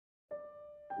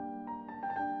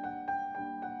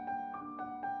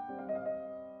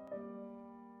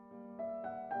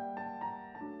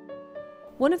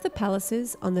One of the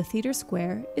palaces on the theatre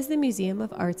square is the Museum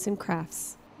of Arts and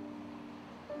Crafts.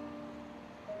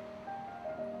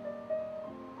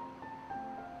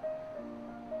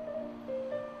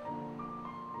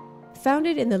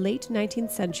 Founded in the late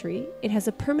 19th century, it has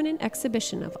a permanent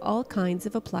exhibition of all kinds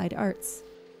of applied arts.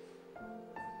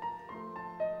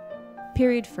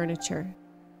 Period furniture.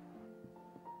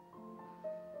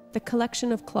 The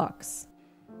collection of clocks.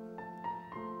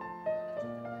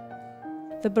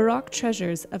 The Baroque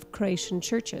treasures of Croatian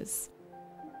churches,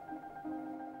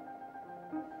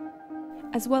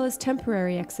 as well as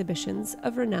temporary exhibitions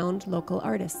of renowned local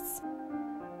artists,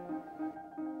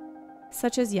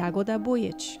 such as Jagoda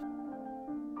Bojic.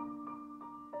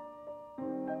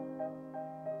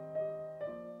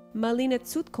 Malina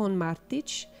Cutko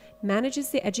Martic manages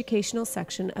the educational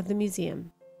section of the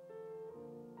museum.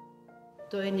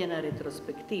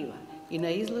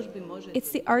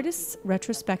 It's the artist's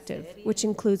retrospective, which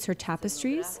includes her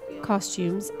tapestries,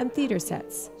 costumes, and theatre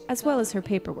sets, as well as her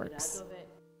paperworks.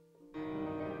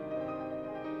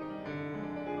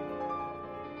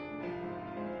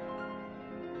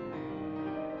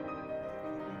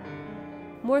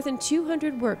 More than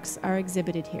 200 works are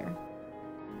exhibited here,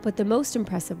 but the most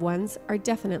impressive ones are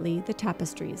definitely the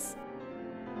tapestries.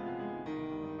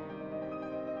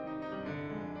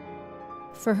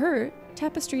 For her,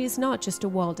 tapestry is not just a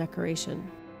wall decoration.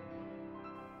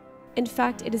 In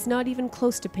fact, it is not even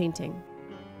close to painting.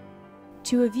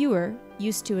 To a viewer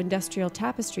used to industrial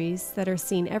tapestries that are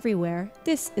seen everywhere,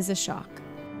 this is a shock.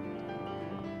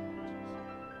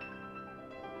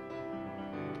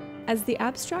 As the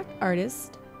abstract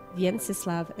artist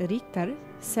Więcislav Richter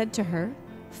said to her,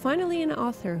 "Finally an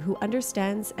author who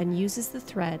understands and uses the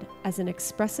thread as an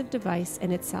expressive device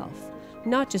in itself,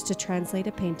 not just to translate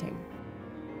a painting."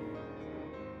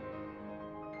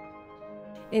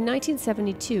 In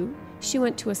 1972, she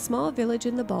went to a small village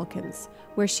in the Balkans,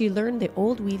 where she learned the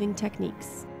old weaving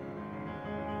techniques.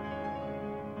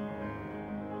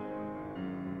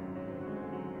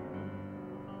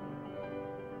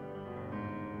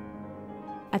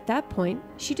 At that point,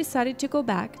 she decided to go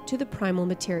back to the primal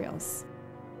materials.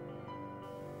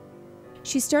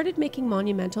 She started making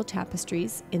monumental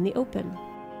tapestries in the open.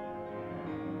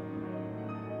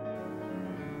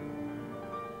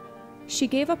 She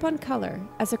gave up on color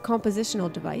as a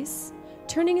compositional device,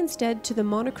 turning instead to the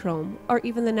monochrome or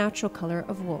even the natural color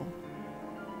of wool.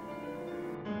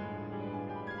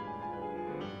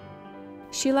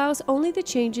 She allows only the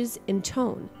changes in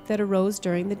tone that arose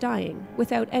during the dyeing,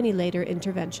 without any later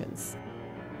interventions.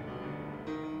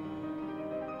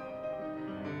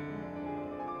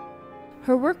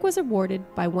 Her work was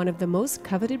awarded by one of the most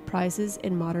coveted prizes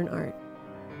in modern art.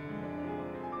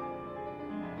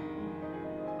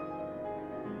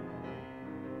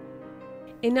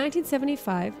 In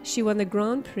 1975, she won the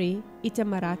Grand Prix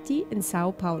Itamaraty in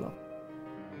Sao Paulo.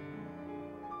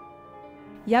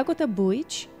 Jagoda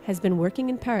Bojic has been working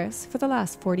in Paris for the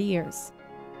last 40 years.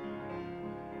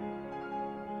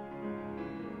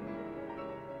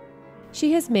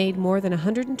 She has made more than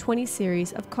 120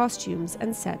 series of costumes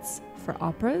and sets for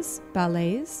operas,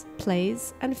 ballets,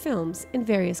 plays, and films in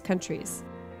various countries.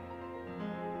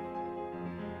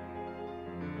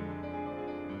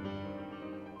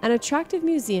 An attractive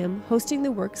museum hosting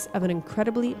the works of an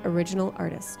incredibly original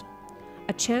artist.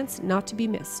 A chance not to be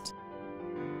missed.